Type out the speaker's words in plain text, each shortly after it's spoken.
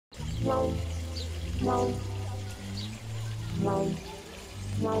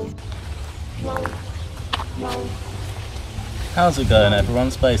How's it going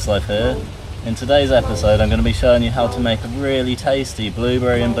everyone, Space Life here. In today's episode I'm going to be showing you how to make a really tasty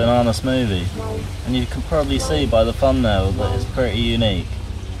blueberry and banana smoothie. And you can probably see by the thumbnail that it's pretty unique.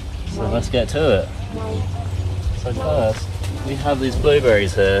 So let's get to it. So first, we have these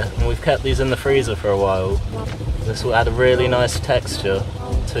blueberries here and we've kept these in the freezer for a while. This will add a really nice texture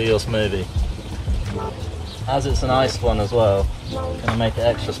to your smoothie. As it's an iced one as well, it's going to make it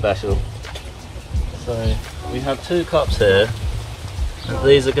extra special. So we have 2 cups here, and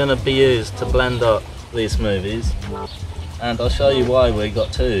these are going to be used to blend up these smoothies, and I'll show you why we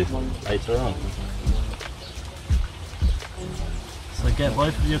got 2 later on. So get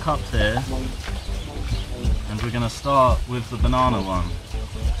both of your cups here, and we're going to start with the banana one.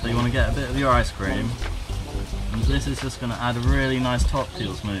 So you want to get a bit of your ice cream, and this is just going to add a really nice top to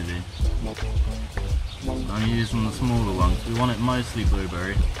your smoothie. So I'm using the smaller one because we want it mostly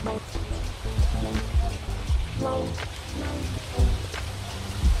blueberry.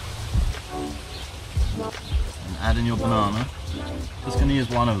 And add in your banana. Just going to use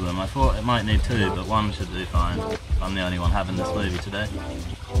one of them. I thought it might need 2, but 1 should do fine. I'm the only one having this smoothie today.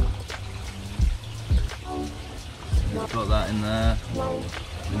 You've got that in there.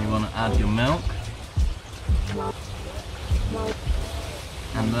 Then you want to add your milk.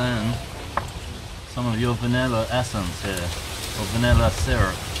 And then some of your vanilla essence here, or vanilla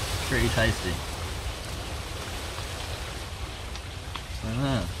syrup. Pretty tasty. So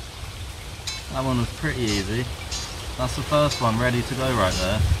there. That one was pretty easy. That's the first one ready to go right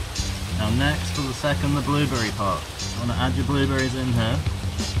there. Now next for the second, the blueberry part. You want to add your blueberries in here.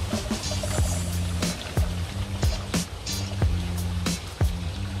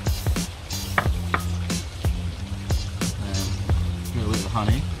 And a little bit of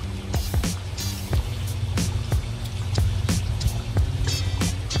honey.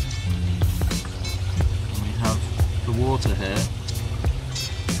 And we have the water here.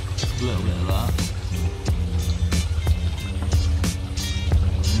 A little bit of that.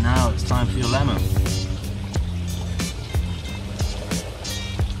 And now it's time for your lemon. I'm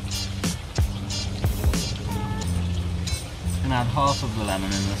going to add half of the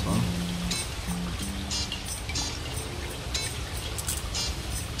lemon in this one.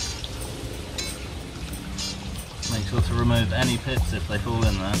 Make sure to remove any pips if they fall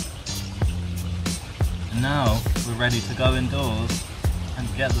in there. And now we're ready to go indoors and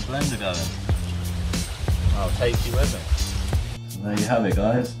get the blender going. I'll take you with me. So there you have it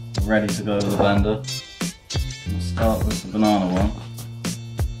guys, we're ready to go with the blender. We'll start with the banana one.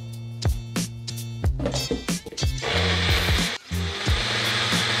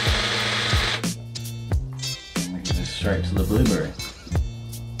 And we can go straight to the blueberry.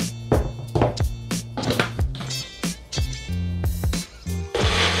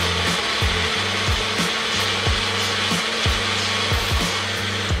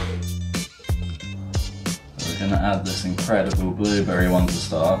 We're going to add this incredible blueberry one to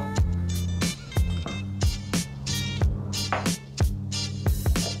start.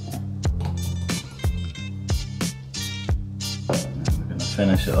 And we're going to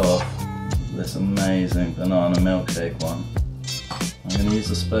finish it off with this amazing banana milkshake one. I'm going to use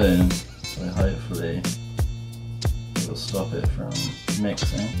a spoon, so hopefully it will stop it from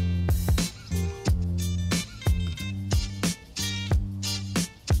mixing.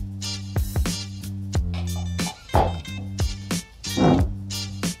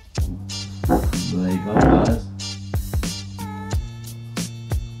 There you go guys,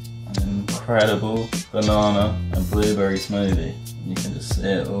 an incredible banana and blueberry smoothie. You can just see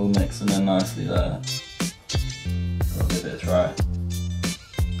it all mixing in nicely there. Gotta give it a try.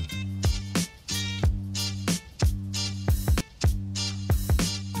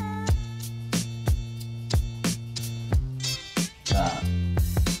 That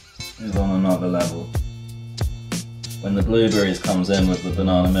is on another level. When the blueberries comes in with the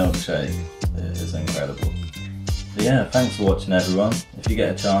banana milkshake, it is incredible. But yeah, thanks for watching everyone. If you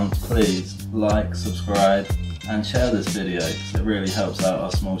get a chance, please like, subscribe and share this video because it really helps out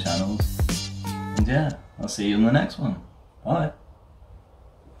our small channels. And yeah, I'll see you in the next one. Bye.